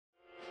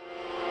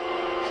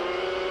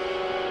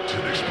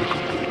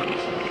Inexplicable,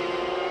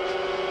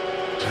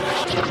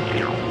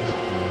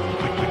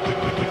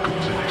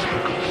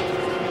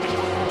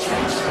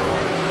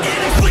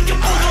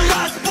 the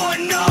last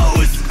one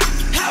knows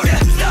how to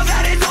stuff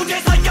at its own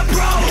just like a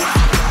pro.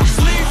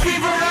 Sleep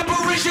fever,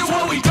 apparition,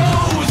 what we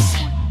dose.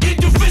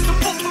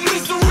 Indivisible from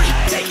misery,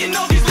 taking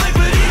all these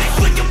liberties.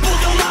 Inexplicable,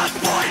 the last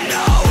one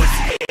knows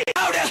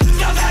how to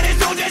stuff at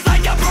its own just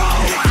like a pro.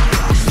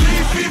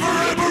 Sleep fever,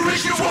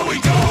 apparition, what we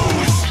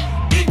dose.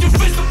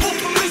 Indivisible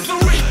from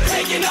misery,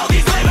 taking all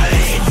these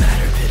liberties.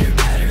 Matter, pitter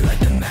patter like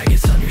the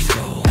maggots on your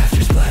skull.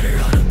 After splatter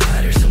on a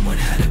platter, someone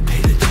had to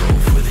pay the toll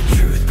for the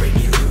truth. Break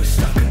me loose,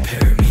 stop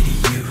comparing me to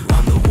you.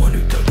 I'm the one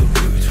who dug the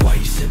roots. Why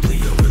you simply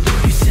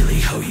overlook? You silly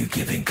hoe, you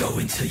give and go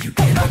until you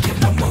cannot give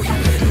no more. You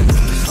in a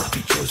room with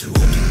sloppy joes who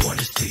only want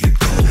us to your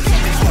goals.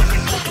 It's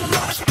fucking pull the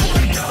last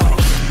boy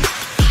knows.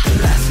 The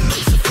last and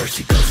knows the first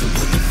he goes. So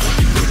what the fuck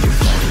you in your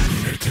phone?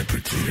 Meter,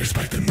 temperature,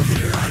 spike the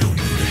meter. I don't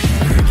need a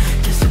heater.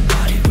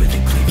 Disembodied with a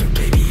cleaver,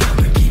 baby, I'm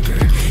a keeper.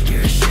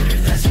 You're a shitter,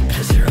 that's a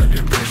pisser.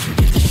 Under pressure,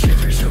 get the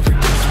shivers.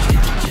 Overdoses,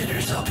 get the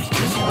jitters. All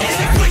because you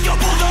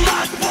Inexplicable, the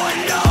last one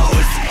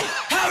knows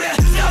how to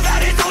stuff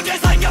at its own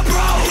just like a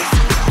pro.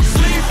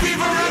 Sleep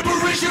fever,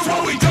 apparition,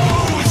 what we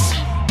dose.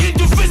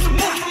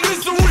 Indivisible from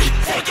misery,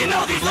 taking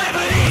all these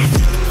liberties.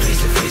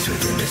 face to face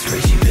within this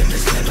race. You've been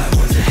misled by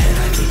ones ahead.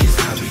 I think it's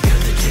time we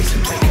cut the chase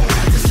and break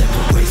apart the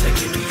simple ways that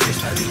can be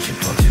traced by leeching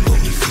folks who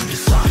only seem to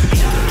slop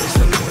till there is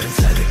no more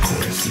inside the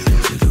core and seep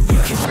into the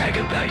rust. You can brag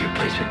about your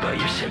placement, but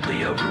you're simply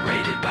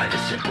overrated by the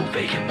simple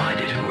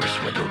vacant-minded who are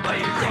swindled by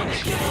your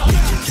greatness. Get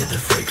addicted to the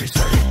fragrance,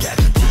 start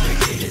adapting to your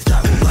cadence. I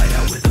will light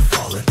out with a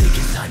fall and think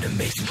it's time to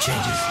make some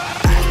changes.